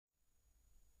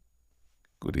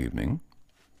good evening,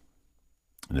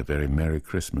 and a very Merry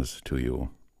Christmas to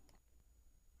you.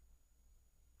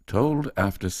 Told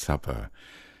After Supper,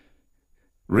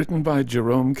 written by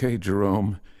Jerome K.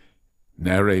 Jerome,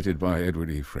 narrated by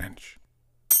Edward E. French.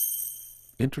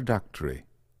 Introductory.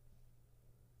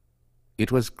 It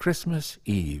was Christmas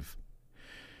Eve.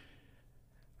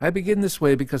 I begin this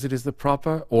way because it is the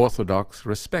proper, orthodox,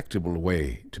 respectable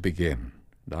way to begin.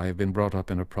 I have been brought up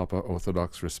in a proper,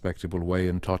 orthodox, respectable way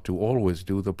and taught to always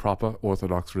do the proper,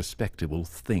 orthodox, respectable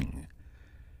thing.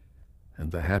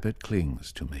 And the habit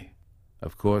clings to me.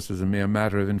 Of course, as a mere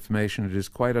matter of information, it is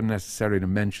quite unnecessary to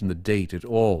mention the date at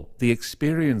all. The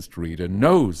experienced reader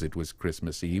knows it was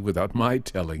Christmas Eve without my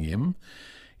telling him.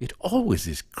 It always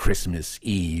is Christmas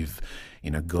Eve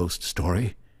in a ghost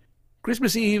story.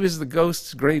 Christmas Eve is the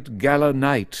ghosts' great gala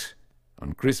night.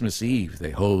 On Christmas Eve,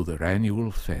 they hold their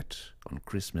annual fete. On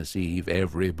Christmas Eve,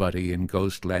 everybody in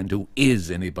Ghostland who is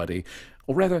anybody,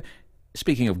 or rather,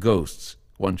 speaking of ghosts,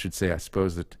 one should say, I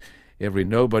suppose, that every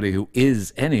nobody who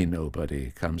is any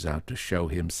nobody comes out to show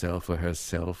himself or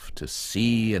herself, to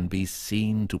see and be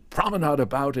seen, to promenade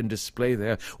about and display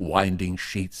their winding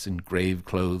sheets and grave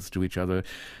clothes to each other,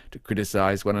 to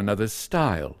criticize one another's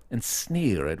style and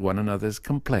sneer at one another's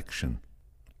complexion.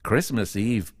 Christmas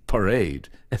Eve parade,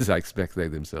 as I expect they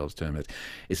themselves term it,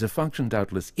 is a function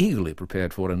doubtless eagerly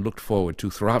prepared for and looked forward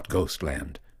to throughout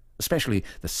Ghostland, especially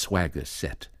the swagger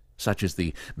set, such as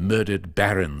the murdered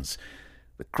barons,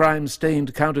 the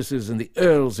crime-stained countesses, and the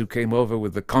earls who came over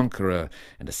with the Conqueror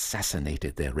and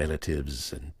assassinated their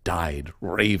relatives and died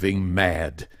raving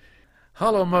mad.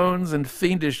 Hollow moans and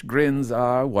fiendish grins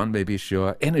are, one may be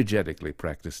sure, energetically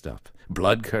practiced up.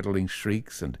 Blood-curdling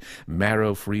shrieks and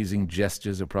marrow-freezing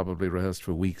gestures are probably rehearsed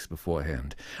for weeks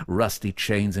beforehand. Rusty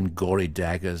chains and gory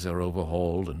daggers are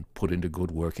overhauled and put into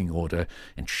good working order,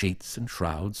 and sheets and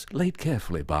shrouds, laid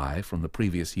carefully by from the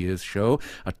previous year's show,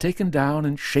 are taken down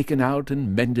and shaken out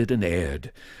and mended and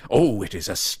aired. Oh, it is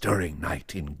a stirring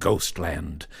night in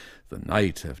Ghostland, the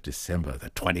night of December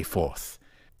the 24th.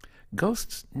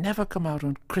 Ghosts never come out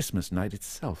on Christmas night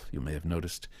itself, you may have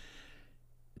noticed.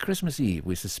 Christmas Eve,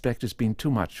 we suspect, has been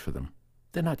too much for them.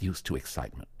 They're not used to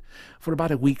excitement. For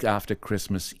about a week after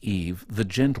Christmas Eve, the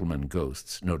gentlemen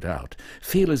ghosts, no doubt,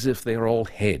 feel as if they are all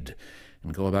head,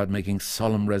 and go about making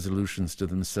solemn resolutions to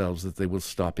themselves that they will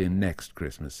stop in next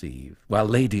Christmas Eve, while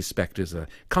lady spectres are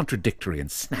contradictory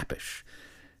and snappish,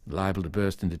 liable to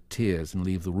burst into tears and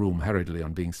leave the room hurriedly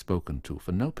on being spoken to,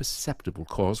 for no perceptible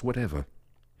cause whatever.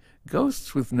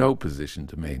 Ghosts with no position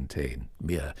to maintain,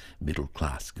 mere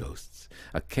middle-class ghosts,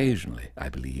 occasionally, I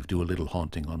believe, do a little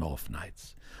haunting on off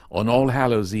nights, on All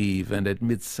Hallows Eve and at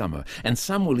Midsummer, and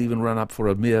some will even run up for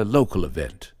a mere local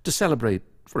event, to celebrate,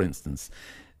 for instance,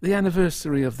 the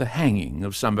anniversary of the hanging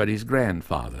of somebody's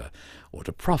grandfather, or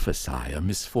to prophesy a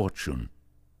misfortune.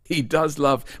 He does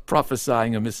love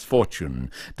prophesying a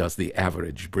misfortune, does the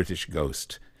average British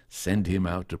ghost. Send him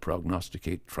out to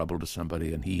prognosticate trouble to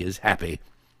somebody, and he is happy.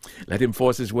 Let him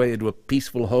force his way into a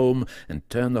peaceful home and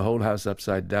turn the whole house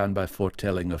upside down by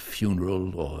foretelling a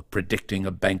funeral or predicting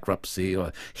a bankruptcy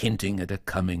or hinting at a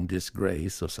coming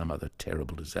disgrace or some other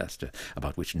terrible disaster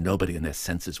about which nobody in their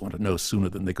senses want to know sooner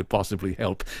than they could possibly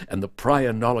help, and the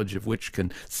prior knowledge of which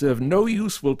can serve no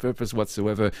useful purpose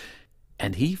whatsoever,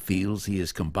 and he feels he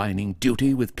is combining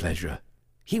duty with pleasure.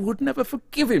 He would never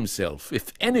forgive himself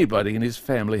if anybody in his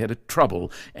family had a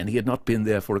trouble and he had not been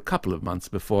there for a couple of months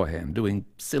beforehand, doing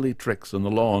silly tricks on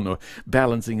the lawn or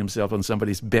balancing himself on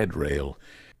somebody's bed rail.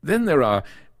 Then there are,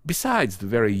 besides the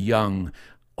very young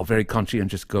or very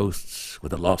conscientious ghosts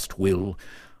with a lost will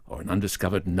or an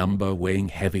undiscovered number weighing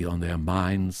heavy on their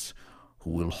minds, who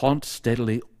will haunt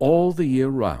steadily all the year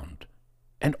round,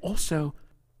 and also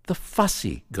the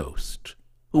fussy ghost,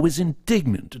 who is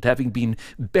indignant at having been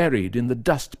buried in the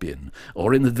dustbin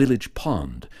or in the village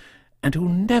pond, and who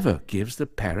never gives the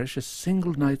parish a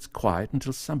single night's quiet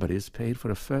until somebody has paid for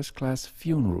a first-class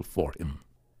funeral for him.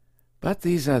 But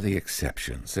these are the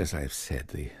exceptions. As I've said,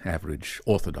 the average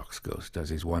orthodox ghost does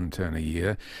his one turn a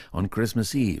year on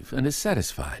Christmas Eve and is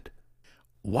satisfied.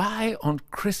 Why on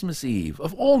Christmas Eve,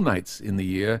 of all nights in the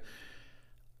year,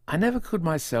 I never could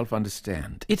myself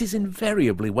understand. It is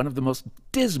invariably one of the most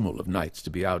dismal of nights to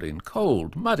be out in,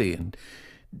 cold, muddy, and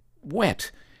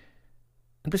wet.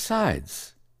 And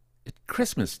besides, at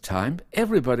Christmas time,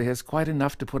 everybody has quite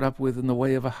enough to put up with in the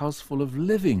way of a house full of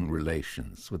living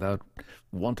relations, without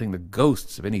wanting the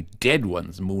ghosts of any dead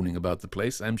ones mooning about the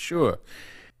place, I'm sure.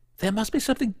 There must be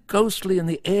something ghostly in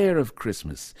the air of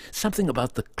Christmas, something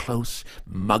about the close,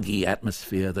 muggy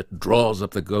atmosphere that draws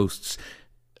up the ghosts,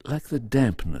 like the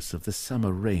dampness of the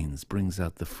summer rains brings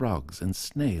out the frogs and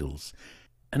snails,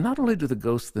 And not only do the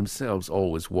ghosts themselves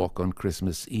always walk on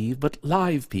Christmas Eve, but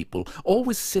live people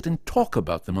always sit and talk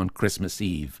about them on Christmas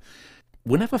Eve.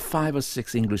 Whenever 5 or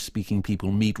 6 English-speaking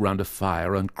people meet round a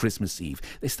fire on Christmas Eve,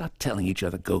 they start telling each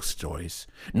other ghost stories.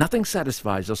 Nothing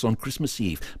satisfies us on Christmas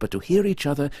Eve but to hear each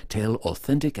other tell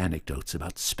authentic anecdotes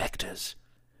about spectres.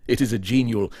 It is a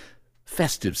genial,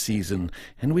 festive season,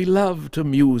 and we love to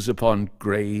muse upon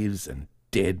graves and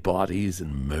dead bodies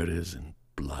and murders and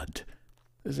blood.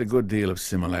 There's a good deal of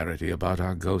similarity about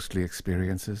our ghostly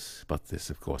experiences, but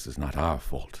this, of course, is not our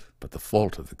fault, but the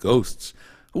fault of the ghosts,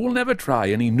 who will never try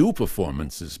any new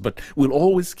performances, but will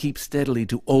always keep steadily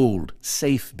to old,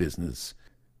 safe business.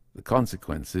 The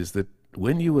consequence is that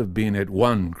when you have been at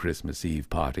one Christmas Eve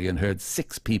party and heard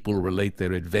 6 people relate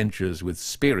their adventures with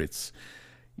spirits,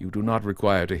 you do not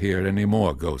require to hear any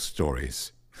more ghost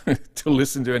stories. To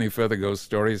listen to any further ghost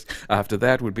stories after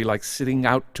that would be like sitting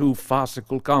out 2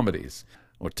 farcical comedies,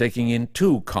 or taking in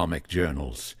 2 comic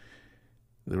journals.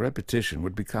 The repetition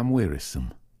would become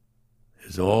wearisome.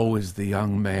 There's always the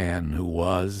young man who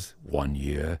was, one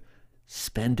year,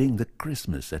 spending the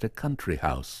Christmas at a country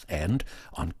house, and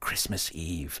on Christmas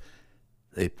Eve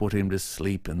they put him to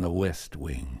sleep in the west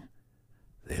wing.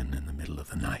 Then, in the middle of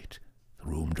the night, the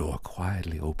room door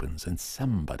quietly opens, and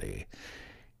somebody,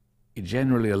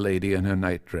 generally a lady in her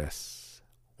nightdress,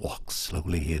 walks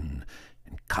slowly in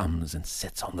and comes and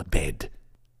sits on the bed.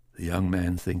 The young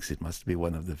man thinks it must be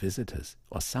one of the visitors,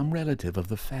 or some relative of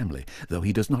the family, though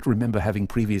he does not remember having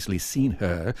previously seen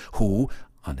her, who,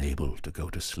 unable to go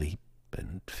to sleep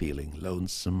and feeling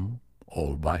lonesome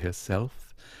all by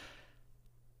herself,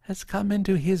 has come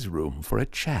into his room for a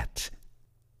chat.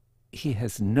 He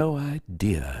has no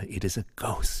idea it is a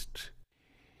ghost.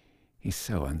 He's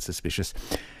so unsuspicious.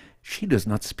 She does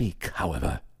not speak,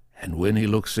 however, and when he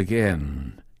looks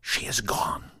again, she is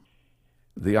gone.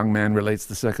 The young man relates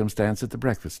the circumstance at the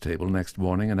breakfast table next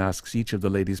morning and asks each of the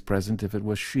ladies present if it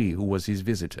was she who was his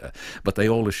visitor, but they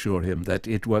all assure him that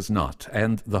it was not,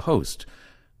 and the host,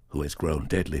 who has grown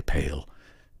deadly pale,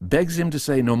 begs him to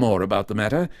say no more about the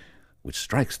matter, which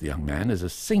strikes the young man as a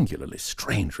singularly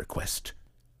strange request.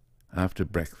 After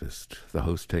breakfast, the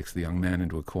host takes the young man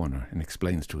into a corner and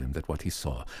explains to him that what he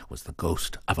saw was the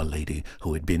ghost of a lady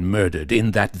who had been murdered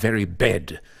in that very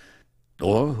bed,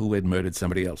 or who had murdered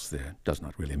somebody else there. Does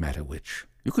not really matter which.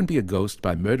 You can be a ghost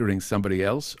by murdering somebody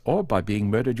else or by being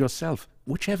murdered yourself,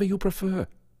 whichever you prefer.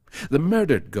 The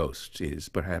murdered ghost is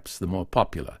perhaps the more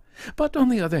popular, but on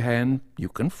the other hand, you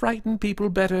can frighten people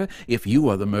better if you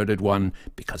are the murdered one,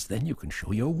 because then you can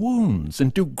show your wounds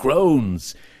and do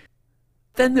groans.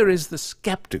 Then there is the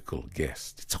skeptical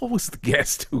guest. It's always the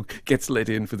guest who gets let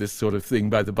in for this sort of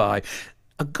thing, by the by.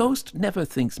 A ghost never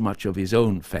thinks much of his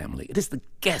own family. It is the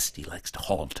guest he likes to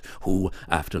haunt, who,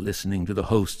 after listening to the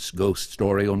host's ghost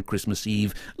story on Christmas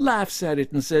Eve, laughs at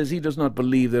it and says he does not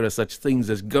believe there are such things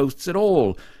as ghosts at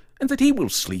all, and that he will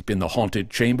sleep in the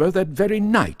haunted chamber that very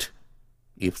night,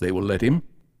 if they will let him.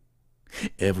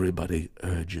 Everybody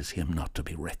urges him not to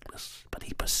be reckless, but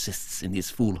he persists in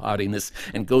his foolhardiness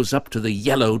and goes up to the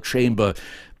yellow chamber,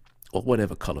 or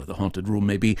whatever color the haunted room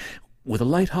may be, with a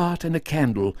light heart and a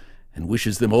candle, and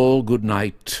wishes them all good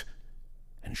night,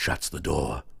 and shuts the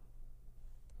door.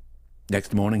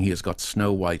 Next morning he has got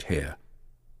snow-white hair.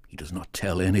 He does not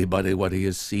tell anybody what he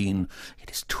has seen.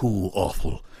 It is too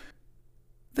awful.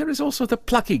 There is also the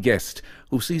plucky guest,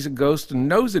 who sees a ghost and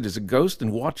knows it is a ghost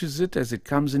and watches it as it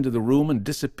comes into the room and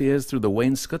disappears through the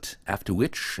wainscot, after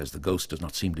which, as the ghost does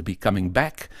not seem to be coming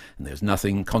back, and there's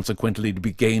nothing consequently to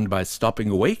be gained by stopping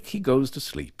awake, he goes to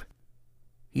sleep.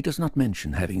 He does not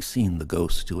mention having seen the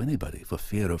ghost to anybody for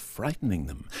fear of frightening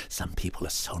them. Some people are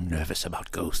so nervous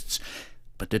about ghosts,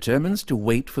 but determines to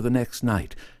wait for the next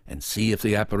night and see if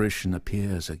the apparition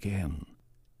appears again.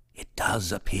 It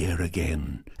does appear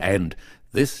again, and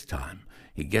this time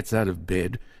he gets out of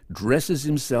bed, dresses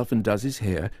himself and does his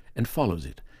hair, and follows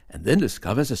it, and then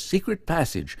discovers a secret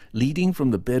passage leading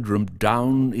from the bedroom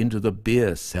down into the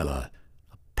beer cellar,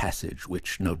 a passage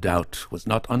which, no doubt, was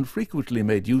not unfrequently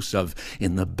made use of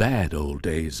in the bad old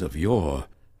days of yore.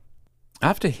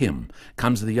 After him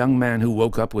comes the young man who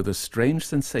woke up with a strange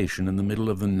sensation in the middle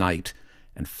of the night,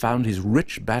 and found his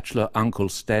rich bachelor uncle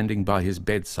standing by his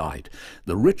bedside.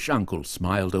 The rich uncle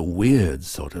smiled a weird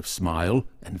sort of smile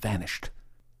and vanished.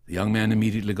 The young man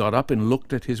immediately got up and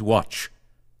looked at his watch.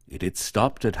 It had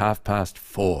stopped at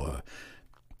 4:30,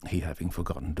 he having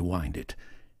forgotten to wind it.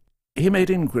 He made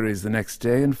inquiries the next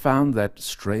day and found that,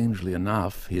 strangely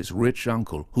enough, his rich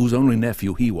uncle, whose only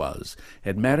nephew he was,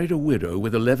 had married a widow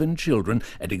with 11 children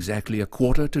at exactly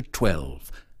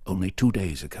 11:45, only 2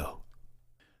 days ago.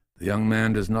 The young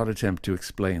man does not attempt to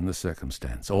explain the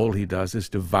circumstance. All he does is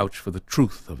to vouch for the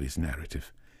truth of his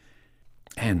narrative.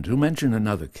 And to mention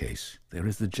another case, there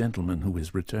is the gentleman who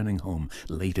is returning home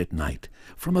late at night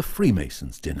from a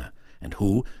Freemason's dinner, and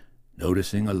who,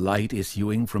 noticing a light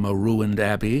issuing from a ruined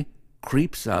abbey,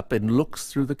 creeps up and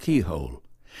looks through the keyhole.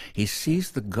 He sees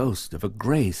the ghost of a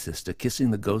grey sister kissing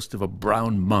the ghost of a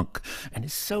brown monk, and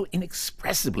is so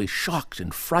inexpressibly shocked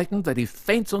and frightened that he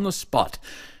faints on the spot,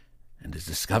 and is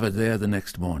discovered there the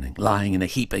next morning, lying in a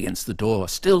heap against the door,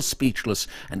 still speechless,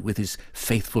 and with his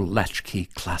faithful latchkey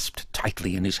clasped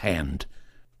tightly in his hand.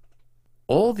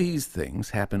 All these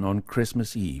things happen on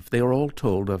Christmas Eve. They are all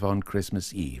told of on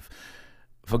Christmas Eve.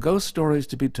 For ghost stories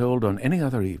to be told on any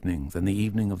other evening than the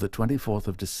evening of the 24th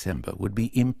of December would be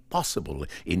impossible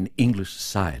in English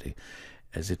society,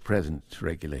 as at present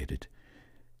regulated.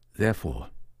 Therefore,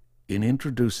 in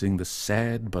introducing the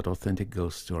sad but authentic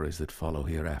ghost stories that follow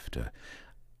hereafter,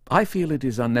 I feel it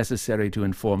is unnecessary to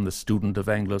inform the student of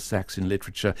Anglo-Saxon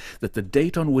literature that the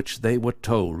date on which they were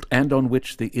told and on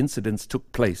which the incidents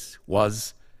took place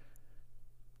was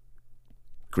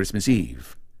Christmas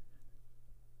Eve.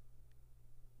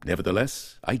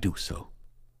 Nevertheless, I do so.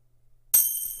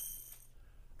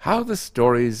 How the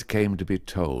stories came to be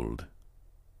told.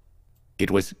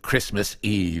 It was Christmas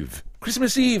Eve.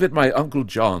 Christmas Eve at my Uncle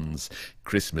John's.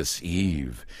 Christmas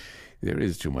Eve. There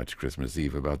is too much Christmas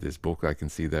Eve about this book. I can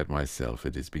see that myself.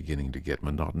 It is beginning to get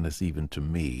monotonous even to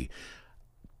me.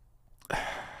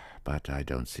 But I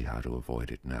don't see how to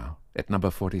avoid it now. At number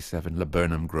 47,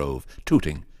 Laburnum Grove,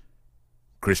 Tooting.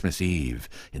 Christmas Eve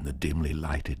in the dimly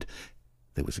lighted...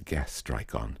 There was a gas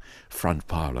strike on. Front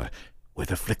parlor, where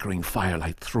the flickering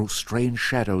firelight threw strange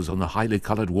shadows on the highly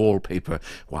colored wallpaper,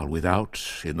 while without,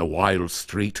 in the wild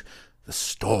street, the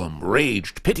storm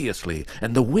raged piteously,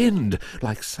 and the wind,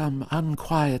 like some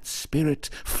unquiet spirit,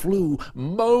 flew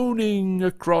moaning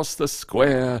across the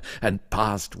square, and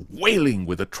passed wailing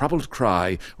with a troubled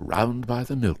cry round by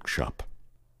the milk shop.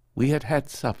 We had had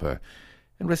supper,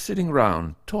 and were sitting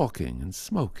round, talking and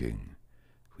smoking.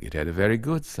 We had had a very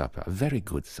good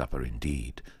supper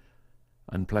indeed.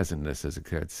 Unpleasantness has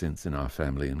occurred since in our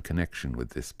family in connection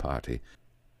with this party.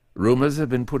 Rumors have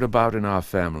been put about in our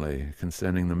family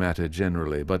concerning the matter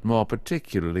generally, but more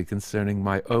particularly concerning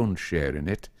my own share in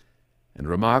it, and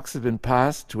remarks have been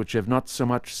passed which have not so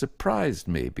much surprised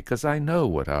me, because I know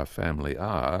what our family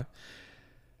are,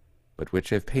 but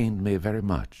which have pained me very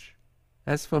much.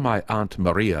 As for my Aunt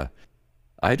Maria,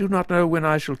 I do not know when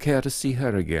I shall care to see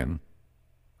her again.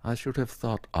 I should have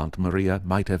thought Aunt Maria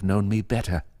might have known me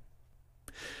better.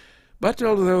 But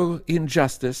although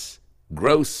injustice,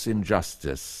 gross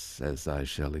injustice, as I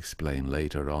shall explain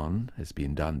later on, has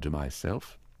been done to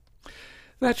myself,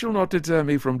 that shall not deter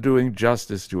me from doing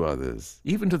justice to others,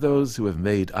 even to those who have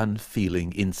made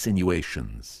unfeeling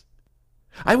insinuations.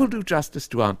 I will do justice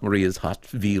to Aunt Maria's hot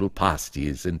veal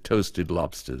pasties and toasted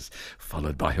lobsters,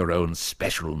 followed by her own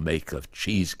special make of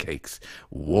cheesecakes,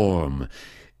 warm.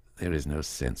 There is no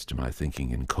sense to my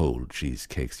thinking in cold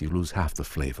cheesecakes. You lose half the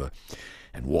flavor.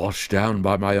 And washed down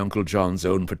by my Uncle John's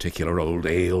own particular old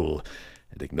ale,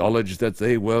 and acknowledged that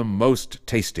they were most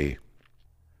tasty.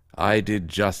 I did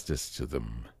justice to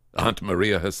them. Aunt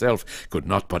Maria herself could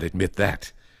not but admit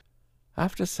that.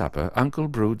 After supper, Uncle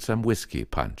brewed some whiskey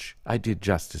punch. I did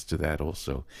justice to that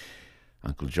also.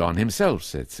 Uncle John himself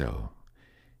said so.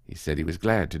 He said he was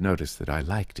glad to notice that I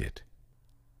liked it.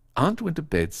 Aunt went to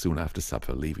bed soon after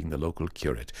supper, leaving the local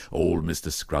curate, old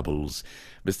Mr. Scrubbles,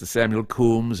 Mr. Samuel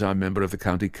Coombs, our member of the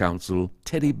county council,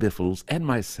 Teddy Biffles, and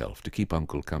myself to keep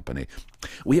Uncle company.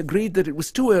 We agreed that it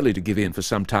was too early to give in for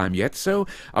some time yet, so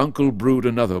Uncle brewed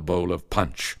another bowl of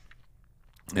punch.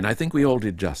 And I think we all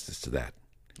did justice to that.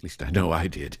 At least I know I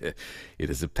did. It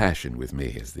is a passion with me,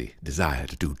 is the desire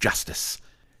to do justice.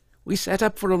 We sat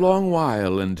up for a long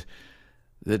while, and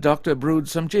the doctor brewed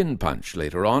some gin punch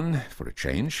later on, for a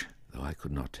change, though I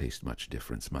could not taste much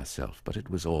difference myself, but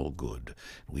it was all good.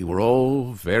 We were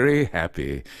all very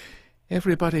happy.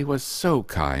 Everybody was so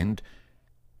kind.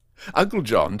 Uncle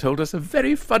John told us a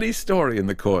very funny story in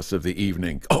the course of the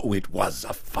evening. Oh, it was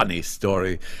a funny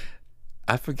story.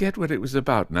 I forget what it was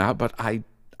about now, but I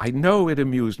know it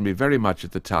amused me very much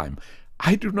at the time.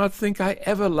 I do not think I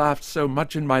ever laughed so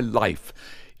much in my life.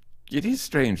 It is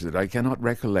strange that I cannot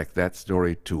recollect that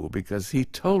story too, because he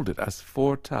told it us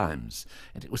 4 times,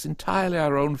 and it was entirely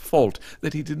our own fault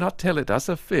that he did not tell it us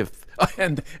a 5th.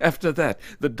 And after that,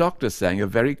 the doctor sang a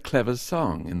very clever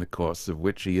song, in the course of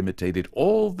which he imitated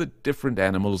all the different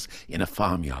animals in a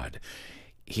farmyard.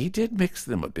 He did mix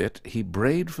them a bit. He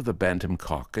brayed for the bantam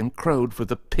cock and crowed for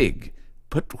the pig,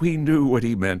 but we knew what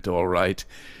he meant all right.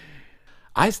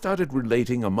 I started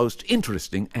relating a most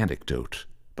interesting anecdote,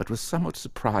 but was somewhat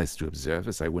surprised to observe,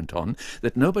 as I went on,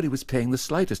 that nobody was paying the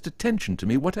slightest attention to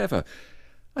me whatever.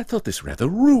 I thought this rather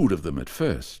rude of them at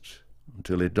first,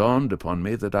 until it dawned upon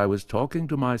me that I was talking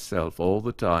to myself all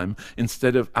the time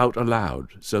instead of out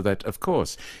aloud, so that, of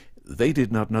course, they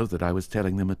did not know that I was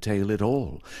telling them a tale at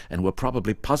all, and were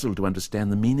probably puzzled to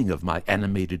understand the meaning of my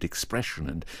animated expression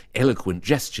and eloquent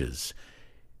gestures.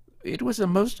 It was a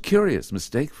most curious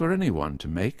mistake for anyone to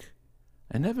make.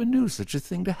 I never knew such a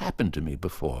thing to happen to me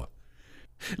before.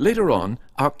 Later on,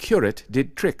 our curate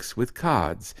did tricks with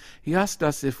cards. He asked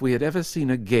us if we had ever seen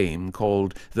a game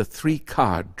called the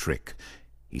 3-card trick.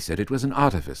 He said it was an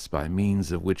artifice by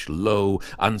means of which low,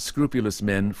 unscrupulous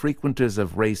men, frequenters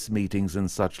of race meetings and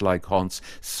such-like haunts,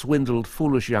 swindled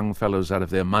foolish young fellows out of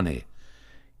their money.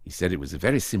 He said it was a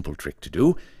very simple trick to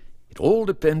do. It all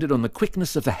depended on the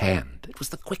quickness of the hand. It was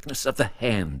the quickness of the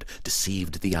hand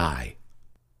deceived the eye.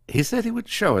 He said he would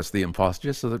show us the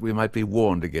imposture so that we might be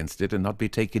warned against it and not be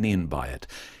taken in by it,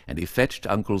 and he fetched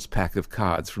Uncle's pack of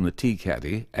cards from the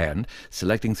tea-caddy and,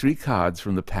 selecting 3 cards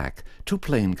from the pack, 2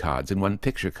 plain cards and 1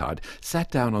 picture card, sat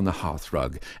down on the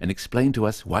hearth-rug and explained to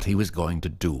us what he was going to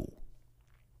do.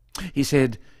 He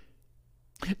said,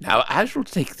 "Now I shall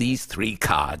take these 3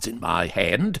 cards in my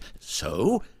hand,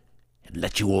 so, and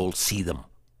let you all see them.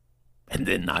 And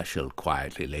then I shall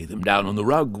quietly lay them down on the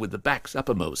rug with the backs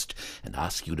uppermost, and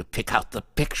ask you to pick out the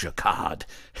picture card,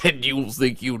 and you'll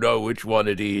think you know which one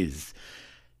it is."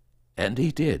 And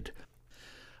he did.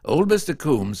 Old Mr.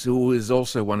 Coombs, who is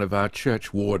also one of our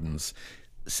church wardens,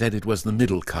 said it was the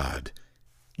middle card.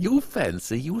 "You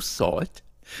fancy you saw it?"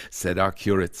 said our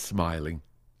curate, smiling.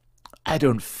 "I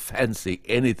don't fancy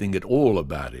anything at all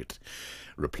about it,"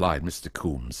 replied Mr.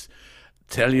 Coombs.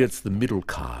 "Tell you it's the middle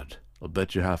card. I'll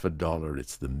bet you $50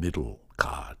 it's the middle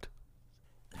card."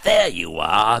 "There you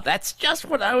are. That's just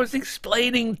what I was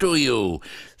explaining to you,"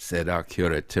 said our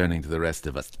curate, turning to the rest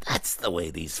of us. "That's the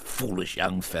way these foolish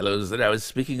young fellows that I was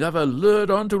speaking of are lured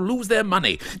on to lose their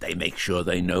money. They make sure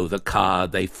they know the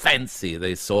card. They fancy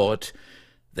they saw it.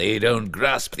 They don't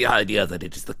grasp the idea that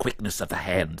it is the quickness of the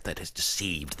hand that has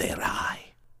deceived their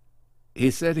eye."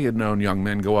 He said he had known young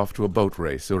men go off to a boat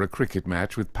race or a cricket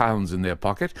match with pounds in their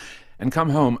pocket, and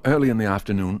come home early in the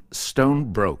afternoon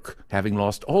stone broke, having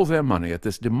lost all their money at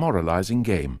this demoralizing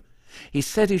game. He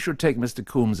said he should take Mr.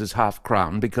 Coombs's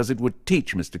half-crown because it would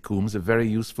teach Mr. Coombs a very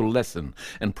useful lesson,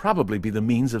 and probably be the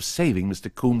means of saving Mr.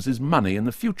 Coombs's money in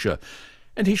the future,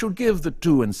 and he should give the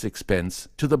 2 and 6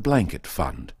 to the blanket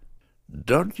fund.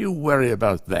 "Don't you worry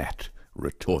about that,"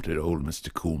 retorted old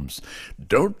Mr. Coombs.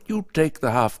 "Don't you take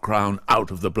the half-crown out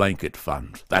of the blanket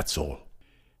fund, that's all."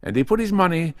 And he put his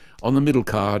money on the middle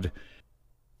card.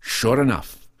 Sure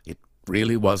enough, it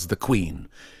really was the Queen.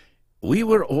 We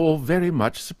were all very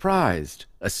much surprised,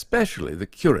 especially the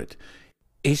curate.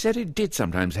 He said it did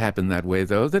sometimes happen that way,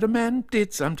 though, that a man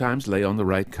did sometimes lay on the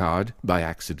right card by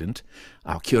accident.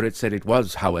 Our curate said it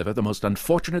was, however, the most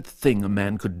unfortunate thing a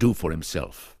man could do for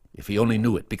himself, if he only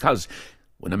knew it, because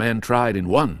when a man tried and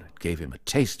won, it gave him a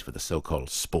taste for the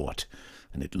so-called sport,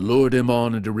 and it lured him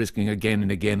on into risking again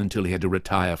and again until he had to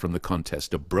retire from the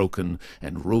contest a broken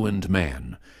and ruined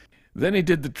man. Then he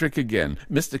did the trick again.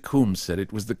 Mr. Coombs said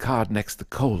it was the card next the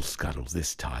coal scuttle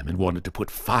this time, and wanted to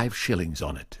put 5 shillings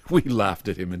on it. We laughed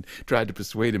at him and tried to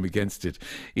persuade him against it.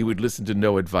 He would listen to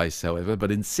no advice, however,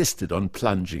 but insisted on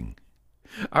plunging.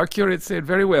 Our curate said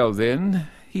very well then.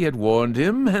 He had warned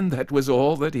him, and that was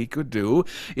all that he could do.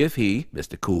 If he,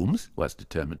 Mr. Coombs, was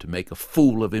determined to make a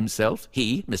fool of himself,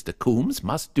 he, Mr. Coombs,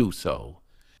 must do so.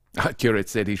 Our curate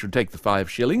said he should take the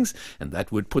 5 shillings, and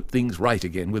that would put things right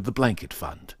again with the blanket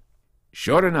fund.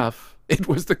 Sure enough, it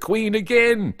was the Queen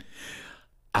again.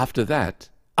 After that,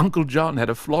 Uncle John had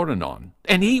a florin on,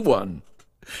 and he won.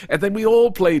 And then we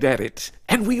all played at it,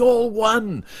 and we all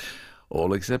won.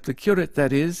 All except the curate,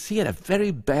 that is. He had a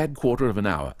very bad quarter of an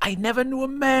hour. I never knew a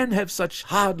man have such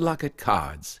hard luck at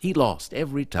cards. He lost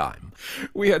every time.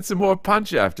 We had some more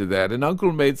punch after that, and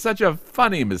Uncle made such a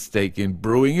funny mistake in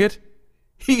brewing it.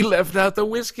 He left out the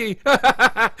whiskey.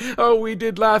 Oh, we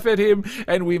did laugh at him,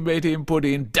 and we made him put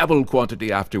in double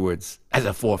quantity afterwards, as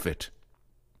a forfeit.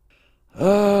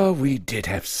 Oh, we did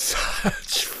have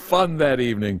such fun that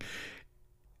evening.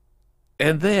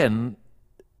 And then,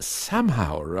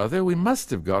 somehow or other, we must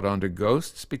have got onto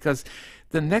ghosts, because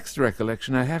the next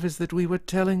recollection I have is that we were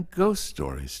telling ghost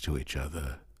stories to each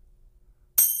other.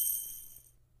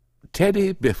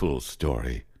 Teddy Biffle's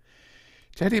story.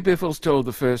 Teddy Biffles told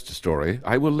the first story.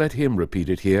 I will let him repeat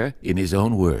it here in his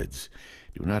own words.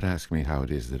 Do not ask me how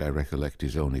it is that I recollect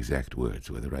his own exact words,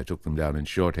 whether I took them down in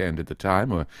shorthand at the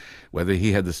time, or whether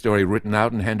he had the story written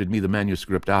out and handed me the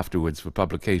manuscript afterwards for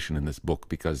publication in this book,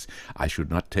 because I should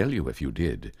not tell you if you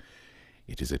did.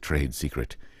 It is a trade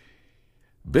secret.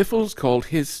 Biffles called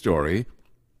his story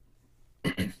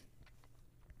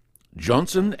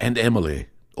Johnson and Emily,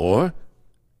 or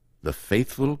The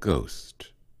Faithful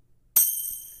Ghost.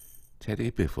 Teddy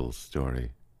Biffles'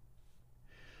 story.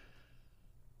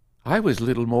 I was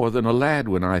little more than a lad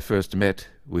when I first met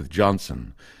with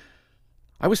Johnson.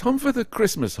 I was home for the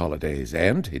Christmas holidays,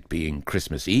 and, it being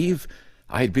Christmas Eve,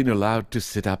 I had been allowed to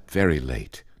sit up very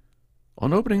late.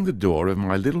 On opening the door of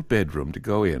my little bedroom to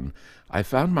go in, I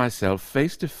found myself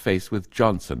face to face with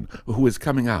Johnson, who was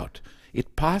coming out.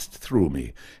 It passed through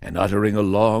me, and uttering a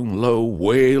long, low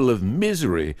wail of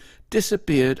misery,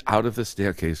 disappeared out of the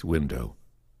staircase window.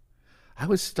 I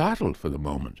was startled for the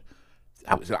moment.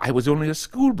 I was only a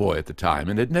schoolboy at the time,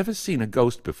 and had never seen a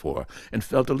ghost before, and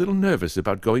felt a little nervous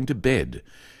about going to bed.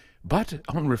 But,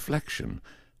 on reflection,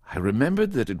 I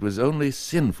remembered that it was only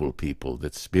sinful people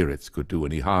that spirits could do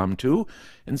any harm to,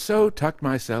 and so tucked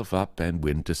myself up and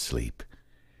went to sleep.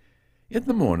 In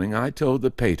the morning I told the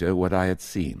pater what I had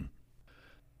seen.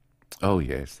 "Oh,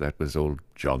 yes, that was old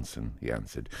Johnson," he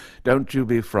answered. "Don't you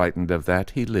be frightened of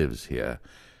that. He lives here."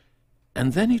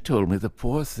 And then he told me the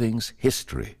poor thing's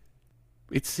history.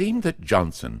 It seemed that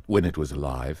Johnson, when it was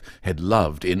alive, had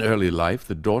loved in early life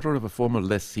the daughter of a former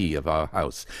lessee of our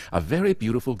house, a very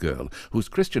beautiful girl, whose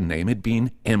Christian name had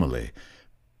been Emily.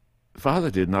 Father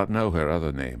did not know her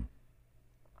other name.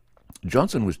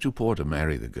 Johnson was too poor to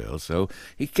marry the girl, so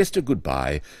he kissed her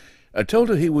good-bye, told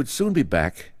her he would soon be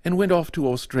back, and went off to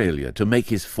Australia to make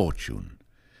his fortune.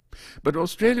 But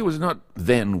Australia was not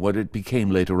then what it became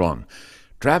later on.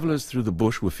 Travellers through the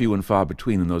bush were few and far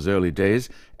between in those early days,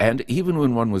 and even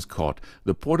when one was caught,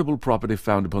 the portable property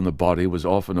found upon the body was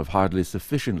often of hardly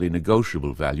sufficiently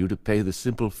negotiable value to pay the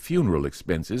simple funeral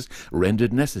expenses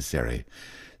rendered necessary,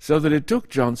 so that it took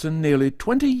Johnson nearly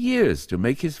 20 years to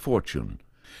make his fortune.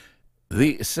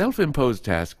 The self-imposed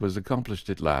task was accomplished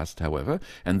at last, however,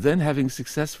 and then, having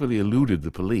successfully eluded the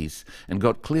police and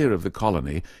got clear of the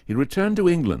colony, he returned to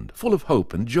England, full of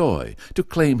hope and joy, to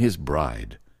claim his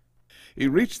bride. He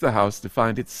reached the house to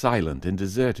find it silent and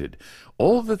deserted.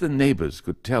 All that the neighbors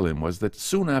could tell him was that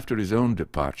soon after his own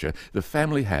departure the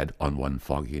family had, on one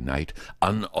foggy night,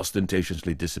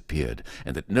 unostentatiously disappeared,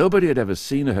 and that nobody had ever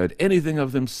seen or heard anything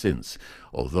of them since,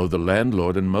 although the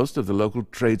landlord and most of the local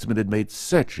tradesmen had made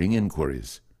searching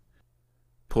inquiries.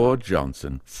 Poor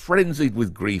Johnson, frenzied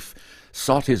with grief,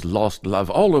 sought his lost love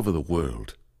all over the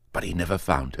world, but he never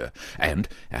found her, and,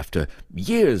 after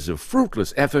years of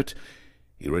fruitless effort,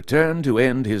 he returned to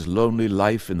end his lonely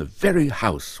life in the very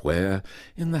house where,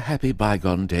 in the happy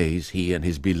bygone days, he and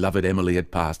his beloved Emily had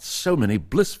passed so many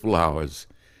blissful hours.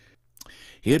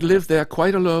 He had lived there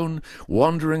quite alone,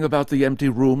 wandering about the empty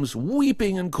rooms,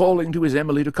 weeping and calling to his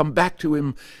Emily to come back to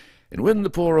him, and when the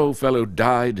poor old fellow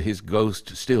died, his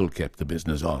ghost still kept the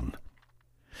business on.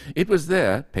 It was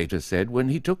there, Pater said, when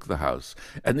he took the house,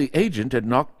 and the agent had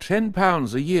knocked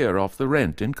 £10 a year off the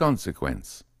rent in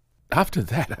consequence. After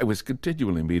that I was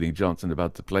continually meeting Johnson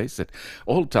about the place at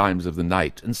all times of the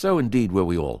night, and so indeed were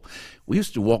we all. We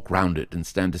used to walk round it and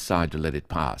stand aside to let it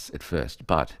pass at first,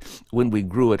 but when we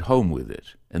grew at home with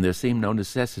it, and there seemed no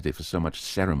necessity for so much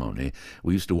ceremony,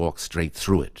 we used to walk straight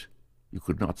through it. You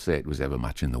could not say it was ever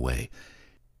much in the way.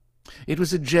 It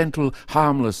was a gentle,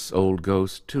 harmless old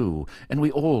ghost, too, and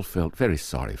we all felt very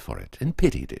sorry for it, and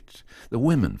pitied it. The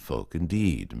women folk,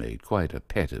 indeed, made quite a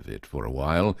pet of it for a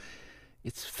while.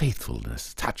 Its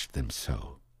faithfulness touched them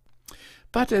so.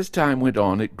 But as time went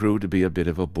on, it grew to be a bit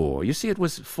of a bore. You see, it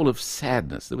was full of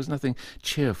sadness. There was nothing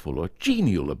cheerful or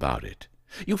genial about it.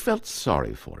 You felt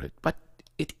sorry for it, but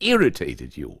it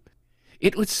irritated you.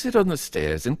 It would sit on the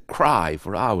stairs and cry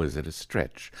for hours at a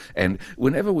stretch, and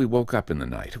whenever we woke up in the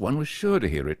night, one was sure to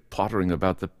hear it pottering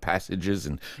about the passages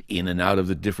and in and out of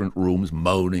the different rooms,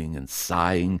 moaning and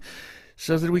sighing,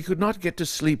 so that we could not get to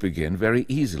sleep again very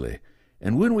easily.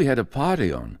 And when we had a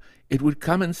party on, it would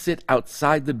come and sit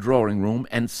outside the drawing-room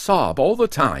and sob all the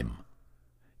time.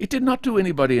 It did not do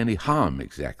anybody any harm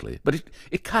exactly, but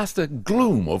it cast a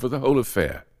gloom over the whole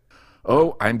affair.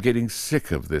 "Oh, I'm getting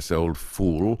sick of this old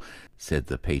fool," said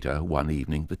the pater one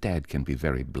evening. The dad can be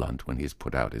very blunt when he is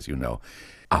put out, as you know,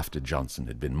 after Johnson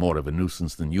had been more of a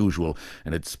nuisance than usual,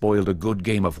 and had spoiled a good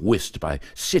game of whist by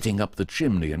sitting up the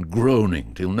chimney and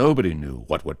groaning till nobody knew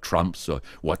what were trumps or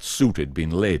what suit had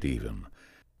been led even.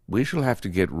 "We shall have to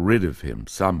get rid of him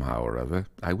somehow or other.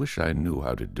 I wish I knew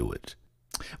how to do it."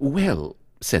 "Well,"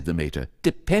 said the mater.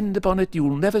 "Depend upon it,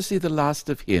 you'll never see the last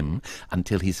of him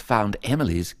until he's found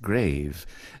Emily's grave.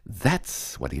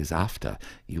 That's what he is after.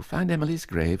 You find Emily's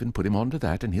grave and put him on to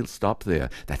that, and he'll stop there.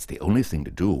 That's the only thing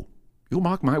to do. You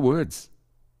mark my words."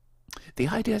 The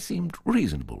idea seemed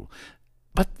reasonable,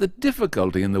 but the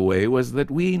difficulty in the way was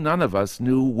that we none of us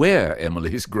knew where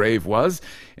Emily's grave was,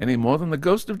 any more than the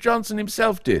ghost of Johnson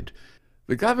himself did.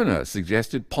 The governor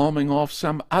suggested palming off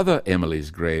some other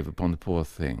Emily's grave upon the poor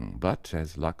thing, but,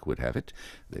 as luck would have it,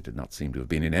 there did not seem to have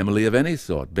been an Emily of any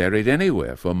sort buried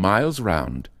anywhere for miles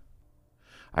round.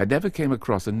 I never came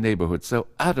across a neighborhood so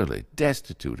utterly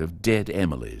destitute of dead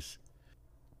Emilys.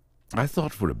 I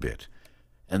thought for a bit,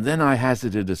 and then I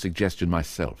hazarded a suggestion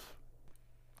myself.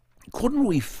 "Couldn't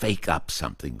we fake up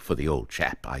something for the old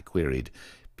chap?" I queried.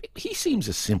 "He seems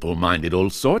a simple-minded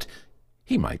old sort.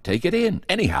 He might take it in.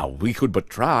 Anyhow, we could but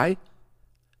try."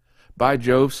 "By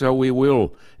Jove, so we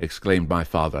will," exclaimed my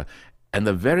father, and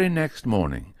the very next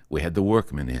morning we had the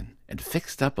workmen in, and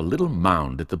fixed up a little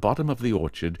mound at the bottom of the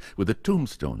orchard with a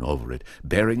tombstone over it,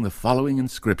 bearing the following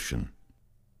inscription: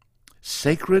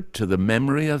 "Sacred to the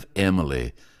memory of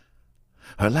Emily.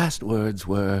 Her last words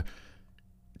were,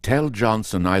 'Tell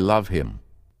Johnson I love him.'"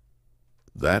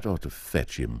 "That ought to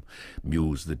fetch him,"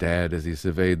 mused the dad as he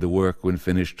surveyed the work when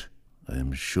finished.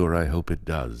 "I'm sure I hope it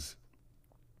does."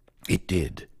 It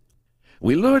did.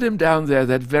 We lured him down there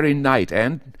that very night,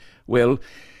 and, well,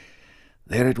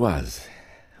 there it was.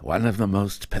 One of the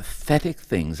most pathetic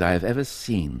things I have ever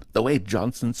seen, the way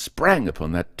Johnson sprang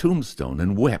upon that tombstone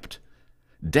and wept.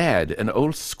 Dad and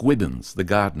old Squibbins, the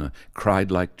gardener,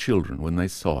 cried like children when they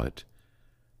saw it.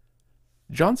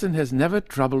 Johnson has never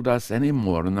troubled us any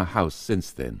more in the house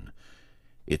since then.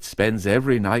 It spends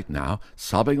every night now,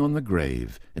 sobbing on the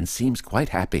grave, and seems quite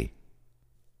happy.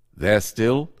 There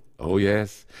still? Oh,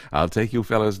 yes. I'll take you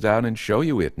fellows down and show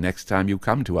you it next time you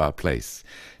come to our place.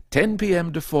 10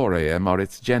 p.m. to 4 a.m. are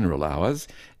its general hours,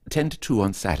 10 to 2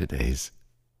 on Saturdays.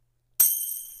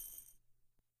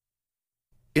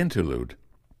 Interlude.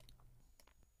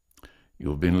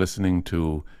 You have been listening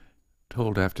to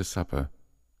Told After Supper,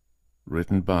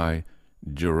 written by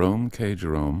Jerome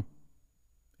K.Jerome,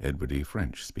 Edward E.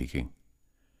 French speaking.